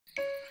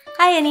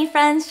Hi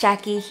Innifriends,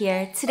 Jackie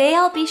here. Today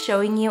I'll be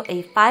showing you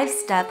a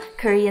 5-step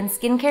Korean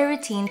skincare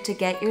routine to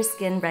get your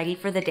skin ready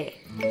for the day.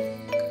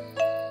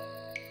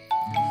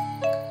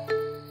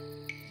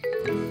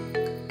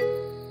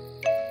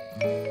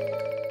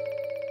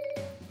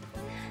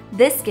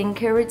 This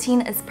skincare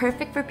routine is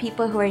perfect for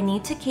people who are new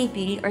to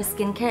K-beauty or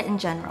skincare in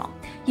general.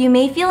 You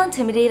may feel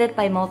intimidated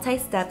by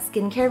multi-step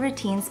skincare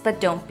routines, but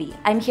don't be.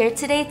 I'm here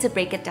today to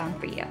break it down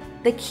for you.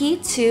 The key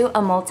to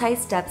a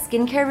multi-step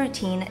skincare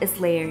routine is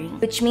layering,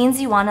 which means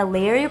you want to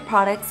layer your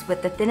products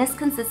with the thinnest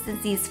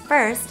consistencies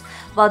first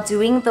while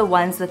doing the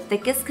ones with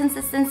thickest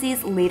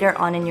consistencies later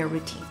on in your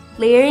routine.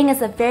 Layering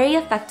is a very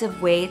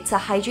effective way to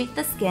hydrate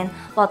the skin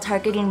while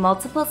targeting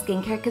multiple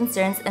skincare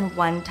concerns in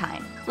one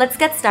time. Let's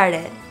get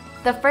started.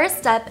 The first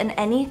step in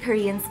any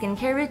Korean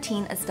skincare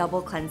routine is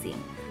double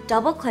cleansing.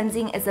 Double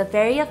cleansing is a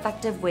very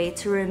effective way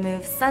to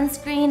remove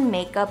sunscreen,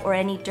 makeup, or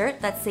any dirt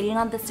that's sitting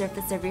on the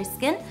surface of your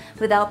skin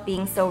without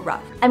being so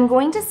rough. I'm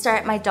going to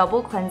start my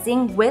double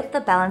cleansing with the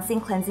Balancing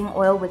Cleansing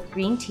Oil with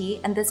green tea,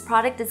 and this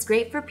product is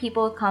great for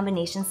people with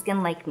combination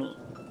skin like me.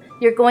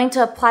 You're going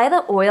to apply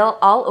the oil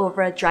all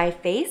over a dry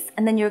face,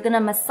 and then you're going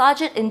to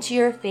massage it into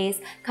your face,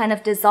 kind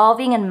of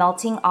dissolving and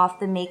melting off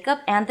the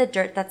makeup and the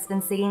dirt that's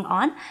been sitting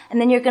on,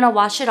 and then you're going to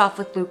wash it off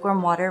with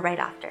lukewarm water right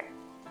after.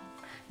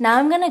 Now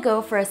I'm going to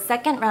go for a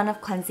second round of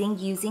cleansing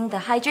using the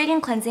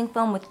Hydrating Cleansing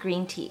Foam with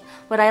green tea.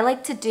 What I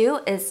like to do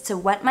is to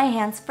wet my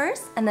hands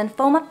first, and then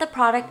foam up the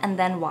product and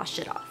then wash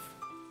it off.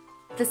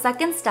 The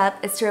second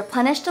step is to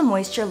replenish the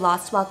moisture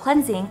lost while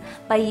cleansing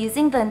by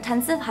using the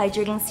Intensive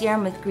Hydrating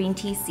Serum with green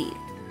tea seed.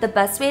 The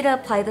best way to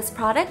apply this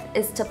product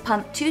is to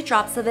pump 2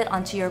 drops of it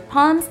onto your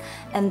palms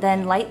and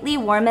then lightly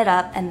warm it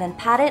up and then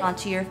pat it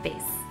onto your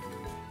face.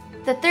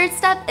 The third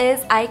step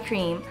is eye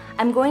cream.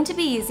 I'm going to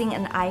be using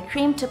an eye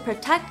cream to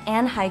protect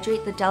and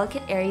hydrate the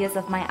delicate areas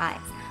of my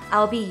eyes.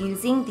 I'll be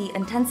using the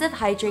Intensive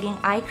Hydrating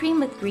Eye Cream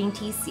with green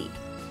tea seed.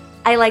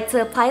 I like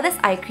to apply this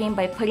eye cream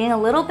by putting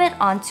a little bit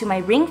onto my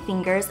ring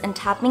fingers and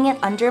tapping it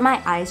under my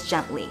eyes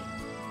gently.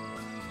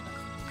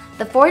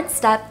 The fourth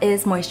step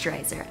is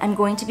moisturizer. I'm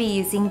going to be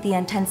using the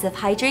Intensive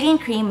Hydrating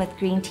Cream with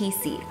green tea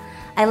seed.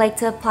 I like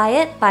to apply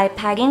it by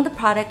patting the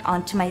product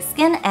onto my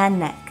skin and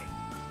neck.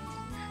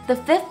 The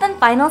fifth and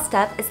final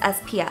step is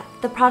SPF.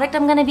 The product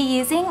I'm going to be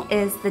using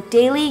is the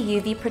Daily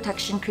UV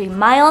Protection Cream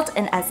Mild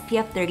in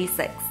SPF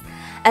 36.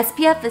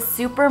 SPF is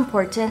super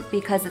important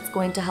because it's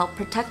going to help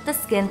protect the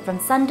skin from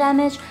sun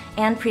damage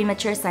and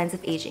premature signs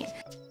of aging.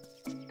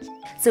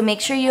 So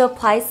make sure you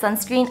apply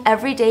sunscreen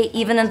every day,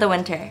 even in the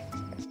winter.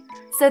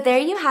 So there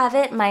you have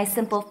it, my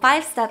simple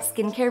 5-step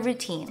skincare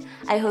routine.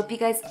 I hope you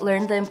guys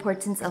learned the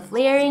importance of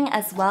layering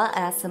as well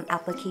as some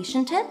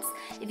application tips.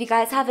 If you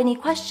guys have any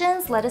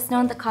questions, let us know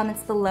in the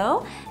comments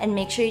below, and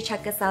make sure you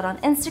check us out on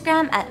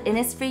Instagram at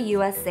Innisfree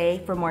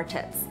USA for more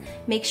tips.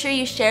 Make sure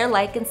you share,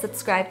 like, and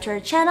subscribe to our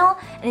channel,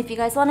 and if you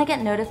guys want to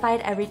get notified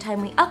every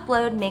time we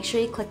upload, make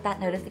sure you click that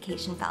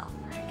notification bell.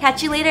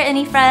 Catch you later,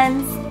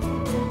 Innifriends!